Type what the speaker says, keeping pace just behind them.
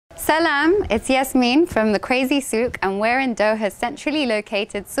Salam, it's Yasmine from the Crazy SOUQ, and we're in Doha's centrally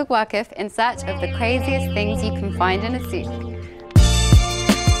located SOUQ WAQIF in search of the craziest things you can find in a souk.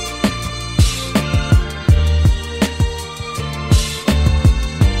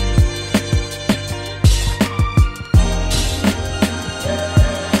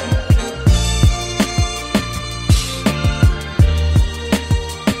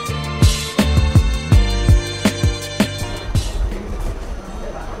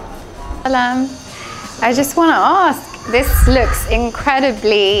 I just want to ask, this looks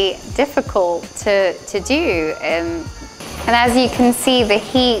incredibly difficult to do, and as you can see, the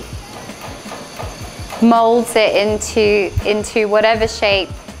heat molds it into whatever shape.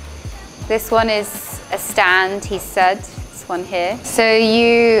 This one is a stand, he said, this one here. So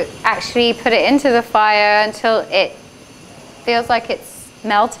you actually put it into the fire until it feels like it's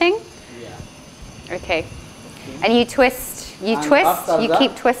melting? Yeah. Okay. And you twist, you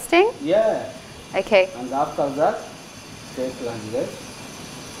keep twisting? Yeah. Okay. And after that, take like this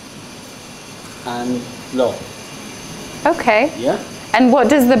and blow. Okay. Yeah. And what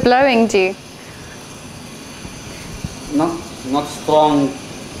does the blowing do? Not strong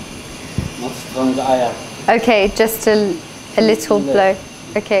air. Okay, just a little blow.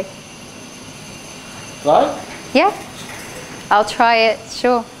 Okay. Right? Yeah. I'll try it,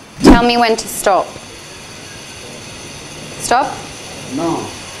 sure. Tell me when to stop. Stop? No.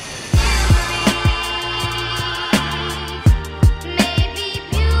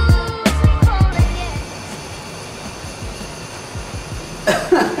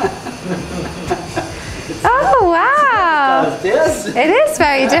 Oh wow! Yes. It is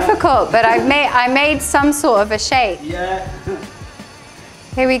very difficult, but I made some sort of a shape. Yeah.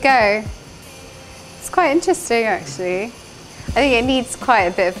 Here we go. It's quite interesting, actually. I think it needs quite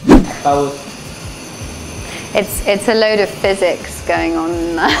a bit of. About. It's a load of physics going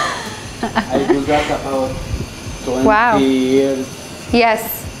on. I do that about 20 years.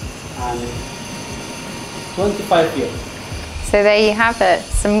 Yes. And 25 years. So there you have it.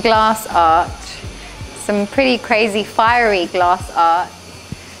 Some glass art. Some pretty crazy fiery glass art.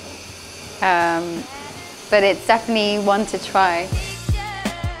 But it's definitely one to try.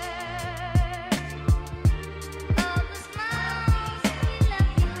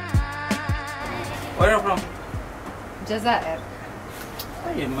 Where are you from? Jazair.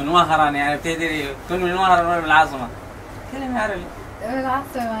 طيب من وهران يعني بتدري كل من وهران من العاصمة. كلمة عربي.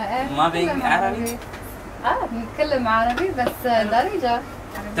 العاصمة ايه؟ ما بين عربي؟ نتكلم عربي بس درجة.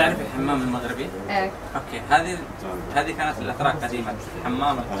 تعرف الحمام المغربي؟ ايه. اوكي هذه كانت الاتراك قديما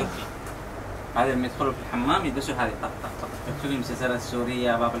الحمام التركي. هذا لما يدخلوا في الحمام يدسوا هذه طق طق طق. يدخلوا المسلسلات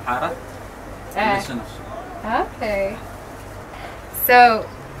السورية باب الحارة. يدسوا نفسه. Okay. So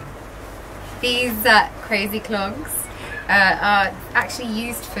these crazy clogs are actually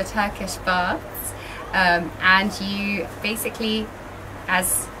used for Turkish baths, and you basically,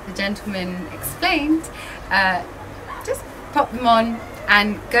 as the gentleman explained, just pop them on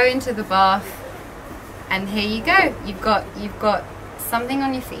and go into the bath, and here you go. You've got something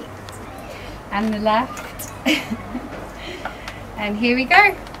on your feet and the left, and here we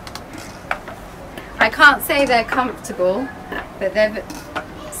go. I can't say they're comfortable, but they're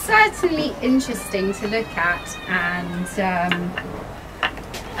certainly interesting to look at, and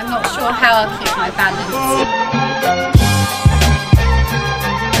I'm not sure how I'll keep my balance.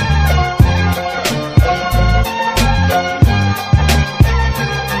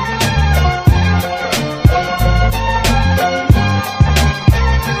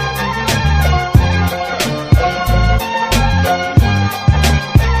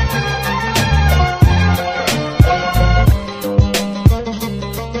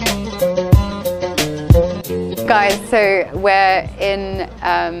 Guys, so we're in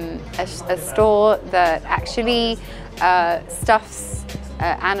a store that actually stuffs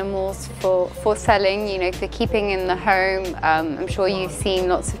animals for selling, you know, for keeping in the home. I'm sure you've seen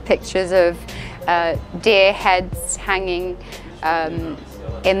lots of pictures of deer heads hanging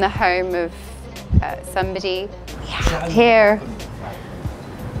in the home of somebody. Yeah. Here,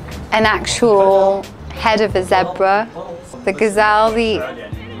 an actual head of a zebra, the gazelle, the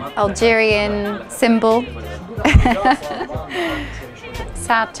Algerian symbol.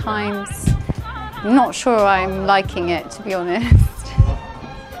 Sad times. I'm not sure I'm liking it, to be honest.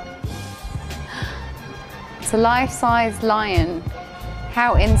 It's a life-size lion.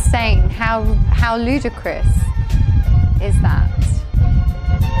 How insane, how ludicrous is that?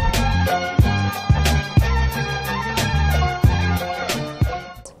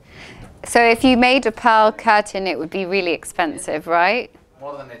 So if you made a pearl curtain, it would be really expensive, right?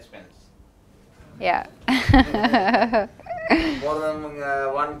 More than expensive. Yeah. More than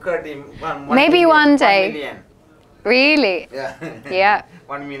 130. Maybe one day. 1 million. Really? Yeah. Yeah.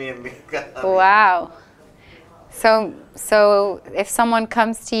 1 million. Wow. So if someone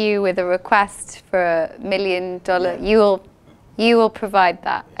comes to you with a request for $1 million, you will provide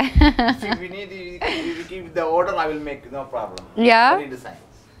that. If we need, you give the order, I will make, no problem. Yeah? Any designs.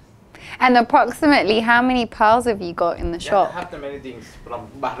 And approximately how many pearls have you got in the shop? I have the many things from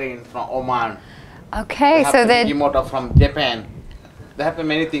Bahrain, from Oman. Okay, so they they're... Yimoto from Japan. They have the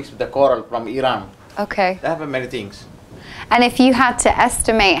many things with the coral from Iran. Okay. They have many things. And if you had to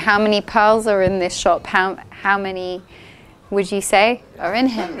estimate how many pearls are in this shop, how many would you say are in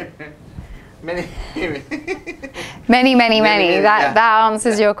here? Many. Many. Yeah. That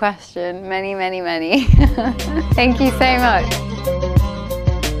answers your question. Many. Thank you so much.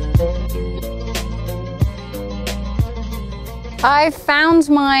 I found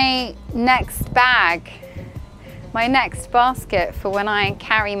my next bag, my next basket for when I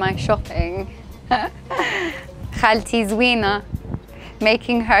carry my shopping. Khalti Zwina,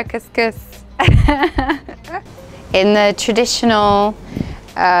 making her couscous. In the traditional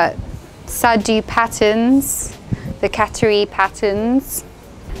Sadu patterns, the Qatari patterns.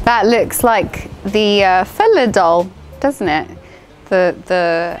 That looks like the Filla doll, doesn't it?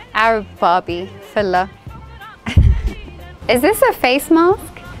 The Arab Barbie, Filla. Is this a face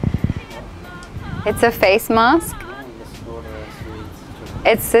mask? It's a face mask?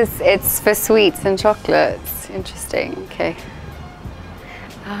 It's for sweets and chocolates. Interesting, okay.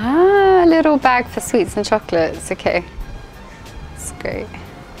 Ah, a little bag for sweets and chocolates, okay. That's great.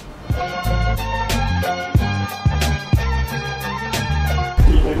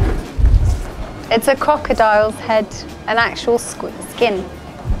 It's a crocodile's head, an actual skin.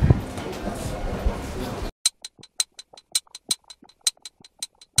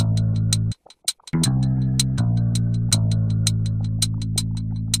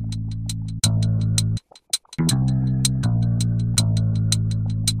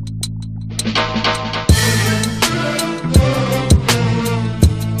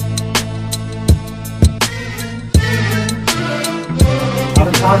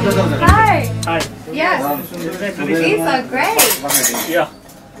 Hi. Hi. Yes. These are great. Yeah.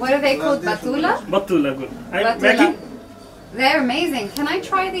 What are they called? Batula? Batula, good. I'm Batula. Maggie. They're amazing. Can I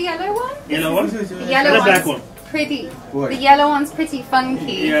try the yellow one? Yellow one? The yellow The one's black one. pretty. The yellow one's pretty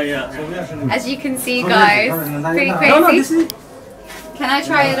funky. Yeah. As you can see, guys, pretty crazy. No, this is Can I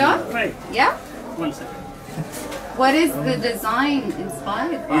try it on? right. Yeah. 1 second. What is the design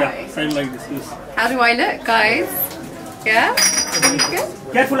inspired by? Yeah, sign like this. Use. How do I look, guys? Yeah. Pretty good.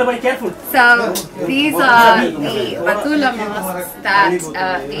 Careful, Abai, careful. So these are the Batula masks that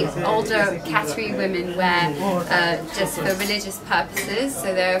the older Qatari women wear just for religious purposes.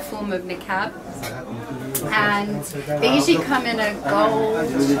 So they're a form of niqab. And they usually come in a gold,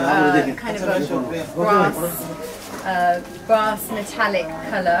 kind of a brass metallic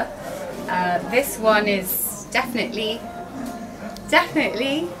colour. This one is definitely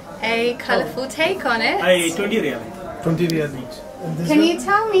a colourful take on it. 20 real. 20 riyal each. Can you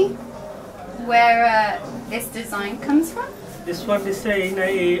tell me where this design comes from? This one design,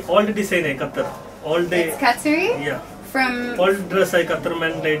 all the design I Qatar. All the It's Qatari? yeah. From All dress I Qatar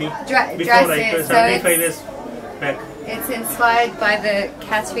man lady. Before dresses, so 75 years back. it's inspired by the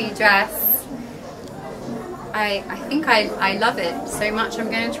Qatari dress. I think I love it so much I'm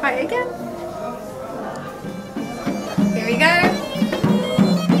going to try it again. Here we go.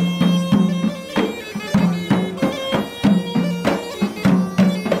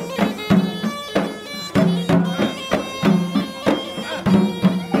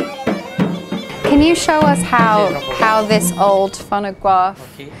 Can you show us how this old phonograph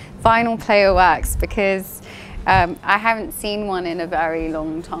vinyl player works? Because I haven't seen one in a very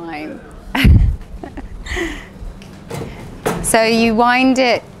long time. So you wind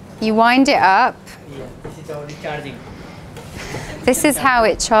it up. Yeah, this is only charging. This is how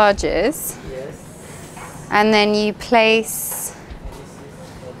it charges. Yes. And then you place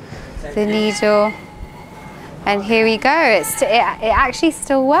the needle. And here we go. It actually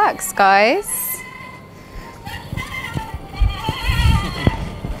still works, guys.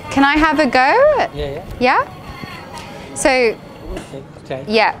 Can I have a go? Yeah. Yeah? So, Okay, try.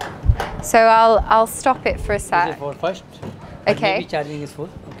 yeah. So I'll stop it for a This is sec. for first. Okay. Maybe charging is full.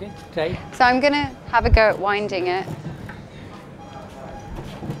 Okay, try. So I'm gonna have a go at winding it.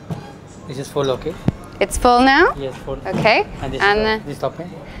 This is full. Okay. It's full now? Yes, full. Okay. And this, And this open.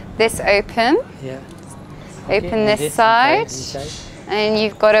 this open. Yeah. Open and this side. Inside. And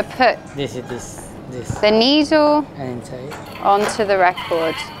you've got to put This is this. the needle And inside. onto the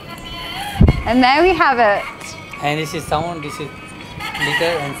record. And there we have it. And this is sound, this is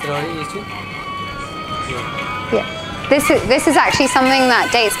liter and slowly you see. Yeah. This is actually something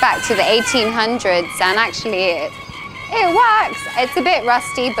that dates back to the 1800s, and actually it works. It's a bit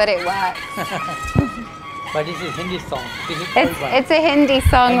rusty, but it works. But this is Hindi song. This is It's a Hindi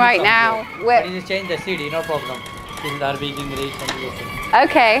song right now. But you change the CD, no problem. This is Arabic, English, and everything.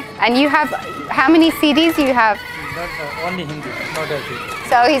 Okay, and you have, how many CDs you have? Not only Hindi, not Arabic.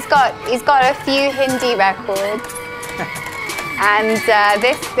 So he's got a few Hindi records, and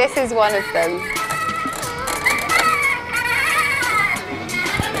this is one of them.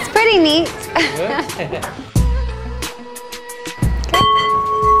 It's pretty neat.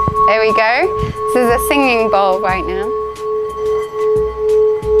 There we go. This is a singing bowl right now.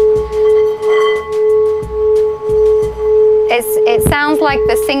 It sounds like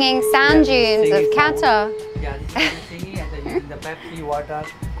the singing sand dunes of Qatar. Yeah, this is the singing, and the Pepsi, water,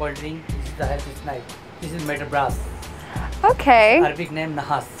 cold drink. This is the healthy night. This is metal brass. Okay. Arabic name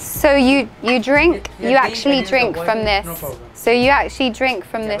Nahas. So you drink, you actually drink from this. No problem. So you actually drink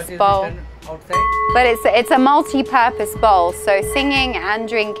from this bowl. Outside. But it's a multi-purpose bowl, so singing and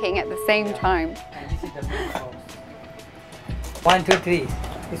drinking at the same time. And this is the big box. 1, 2, 3.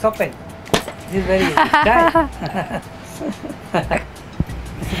 It's open. This is very easy. Try.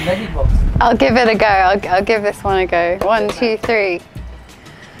 This is magic box. I'll give it a go. I'll give this one a go. 1, 2, 3.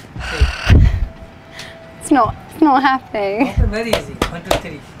 It's not happening. Open very easy. 1, 2,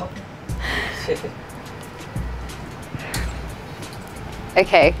 3. Open.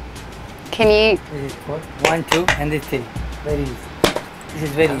 Okay. Can you? This is 4. 1, 2, and this 3. Very easy. This is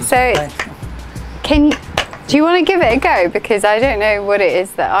very easy. So, do you want to give it a go? Because I don't know what it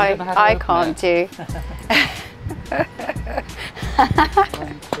is that I can't do. 1,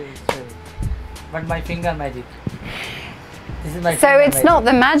 2, 3. But my finger magic. This is my So finger it's magic. not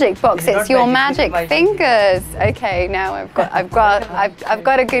the magic box; It's it's not your magic, magic this is my fingers. Okay, now I've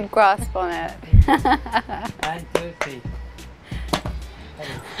got a good grasp on it. 1, 2, 3.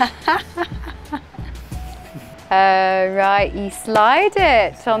 Right, you slide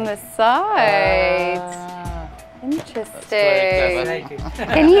it on the side. Interesting. Like it.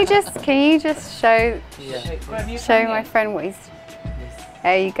 Can you just show my friend what he's?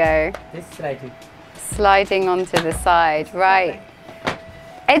 There you go. This like it. Sliding onto the side. Right.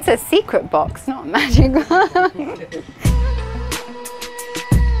 It's a secret box, not a magic box.